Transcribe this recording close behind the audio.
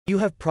You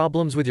have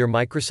problems with your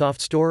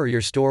Microsoft Store or your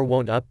store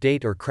won't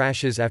update or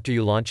crashes after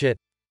you launch it?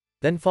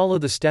 Then follow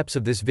the steps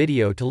of this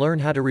video to learn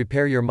how to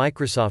repair your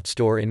Microsoft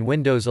Store in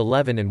Windows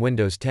 11 and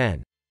Windows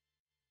 10.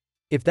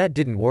 If that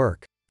didn't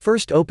work,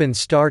 first open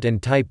Start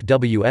and type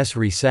WS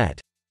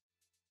Reset.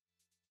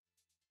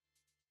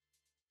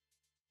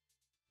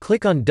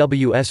 Click on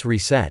WS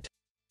Reset.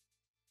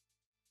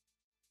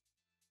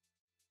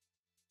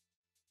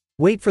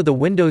 Wait for the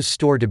Windows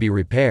Store to be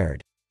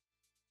repaired.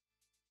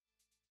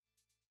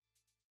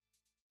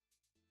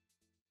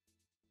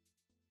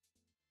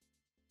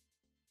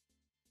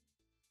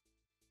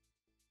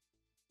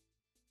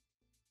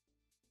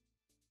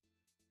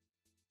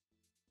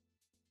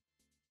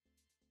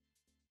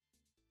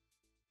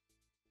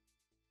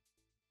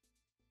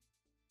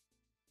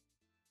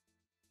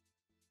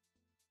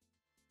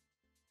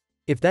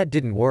 If that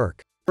didn't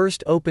work,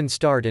 first open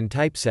Start and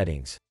type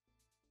Settings.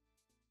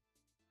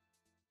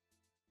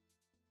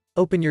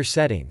 Open your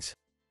settings.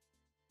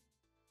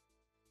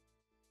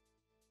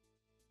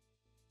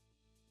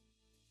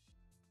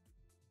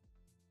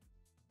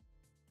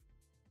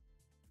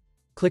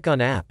 Click on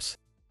Apps.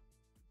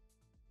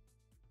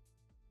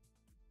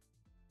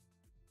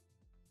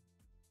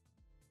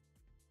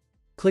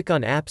 Click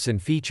on Apps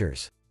and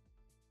Features.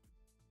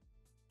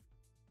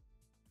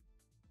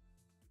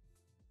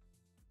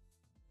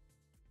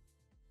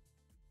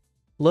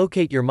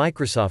 Locate your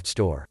Microsoft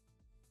Store.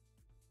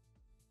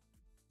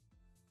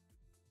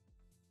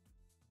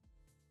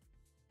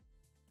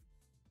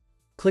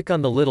 Click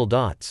on the little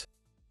dots.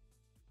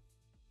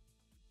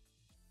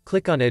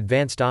 Click on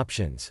Advanced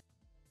Options.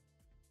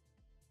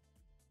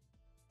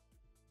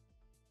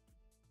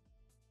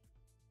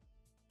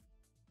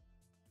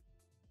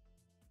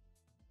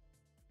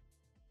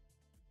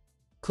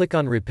 Click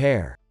on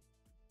Repair.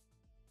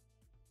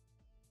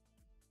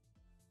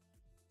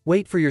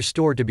 Wait for your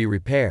store to be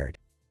repaired.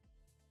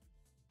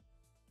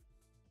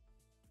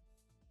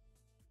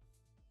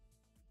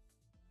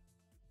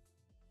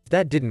 If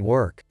that didn't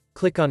work,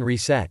 click on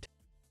Reset.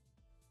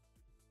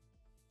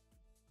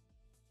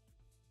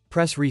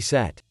 Press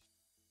Reset.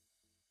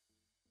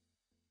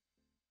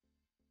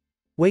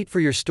 Wait for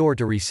your store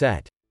to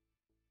reset.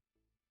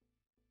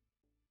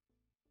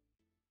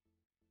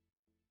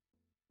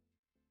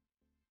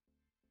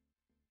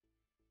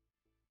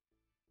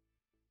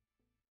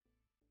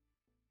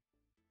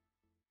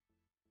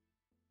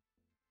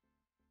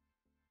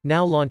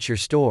 Now launch your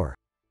store.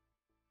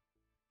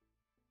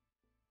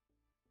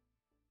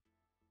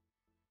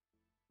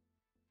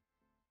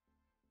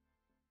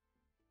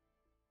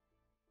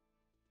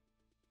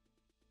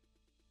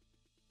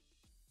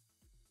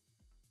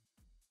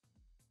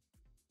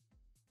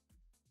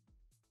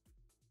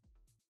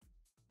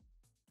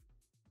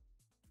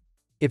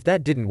 If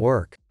that didn't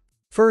work,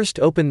 first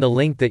open the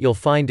link that you'll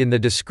find in the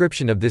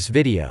description of this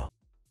video.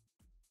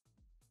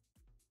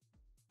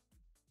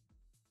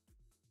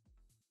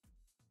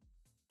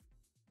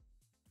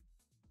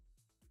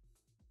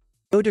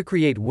 Go to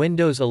Create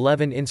Windows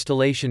 11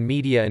 Installation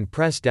Media and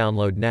press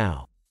Download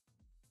Now.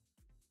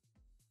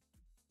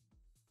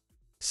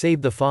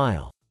 Save the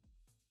file.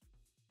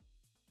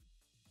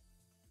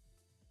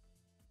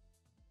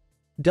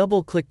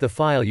 Double-click the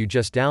file you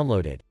just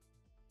downloaded.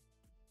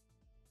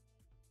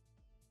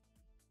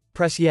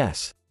 Press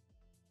Yes.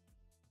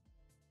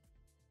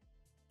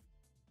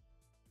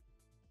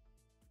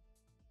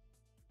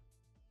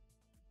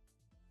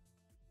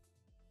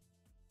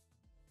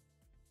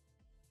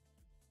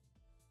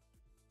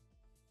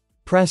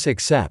 Press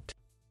Accept.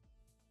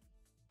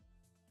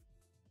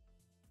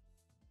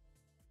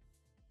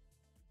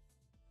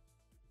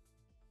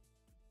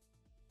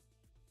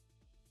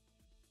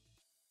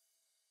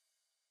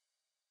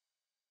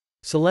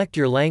 Select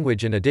your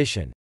language and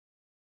edition.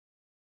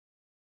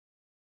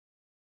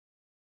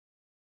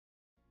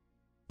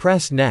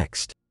 Press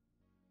Next.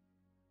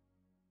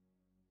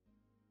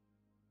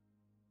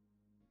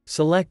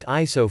 Select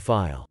ISO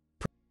file.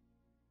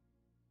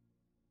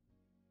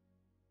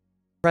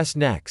 Press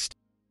Next.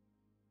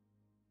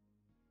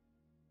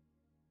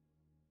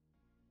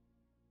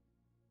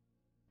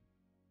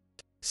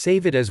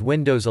 Save it as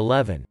Windows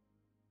 11.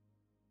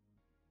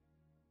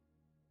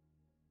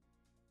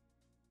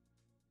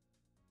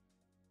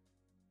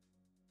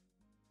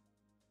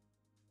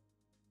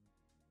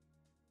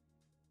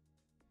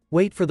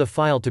 Wait for the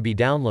file to be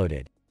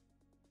downloaded.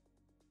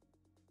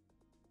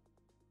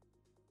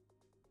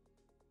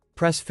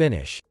 Press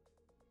Finish.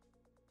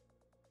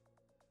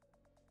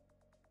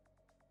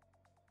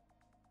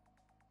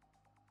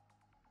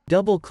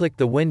 Double-click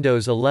the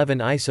Windows 11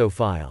 ISO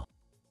file.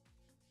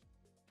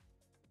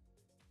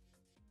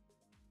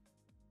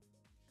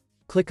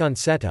 Click on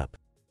Setup.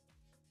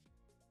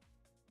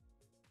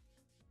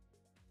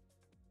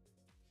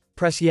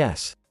 Press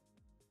Yes.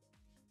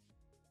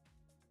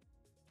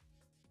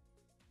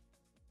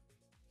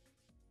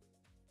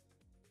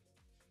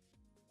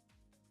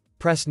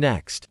 Press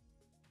Next.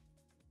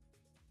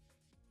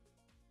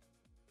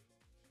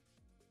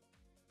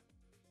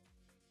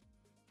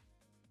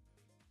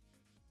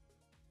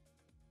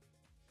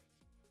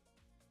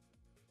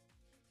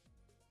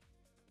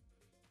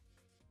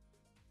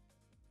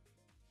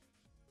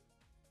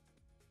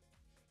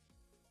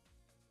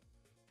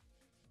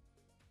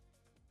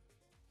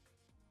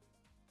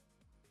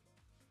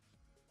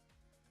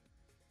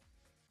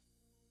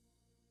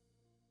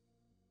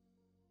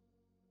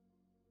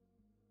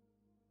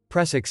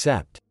 Press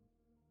Accept.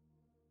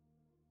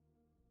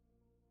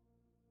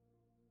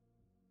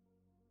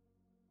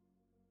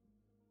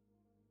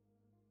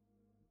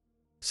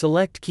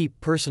 Select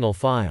Keep Personal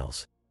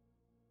Files.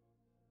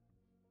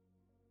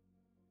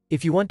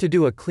 If you want to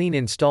do a clean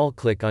install,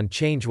 click on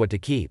Change What to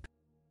Keep.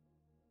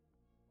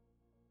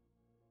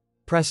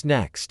 Press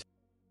Next.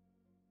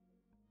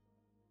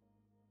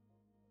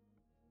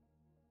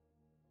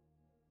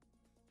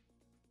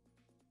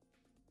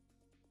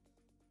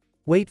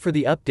 Wait for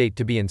the update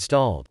to be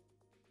installed.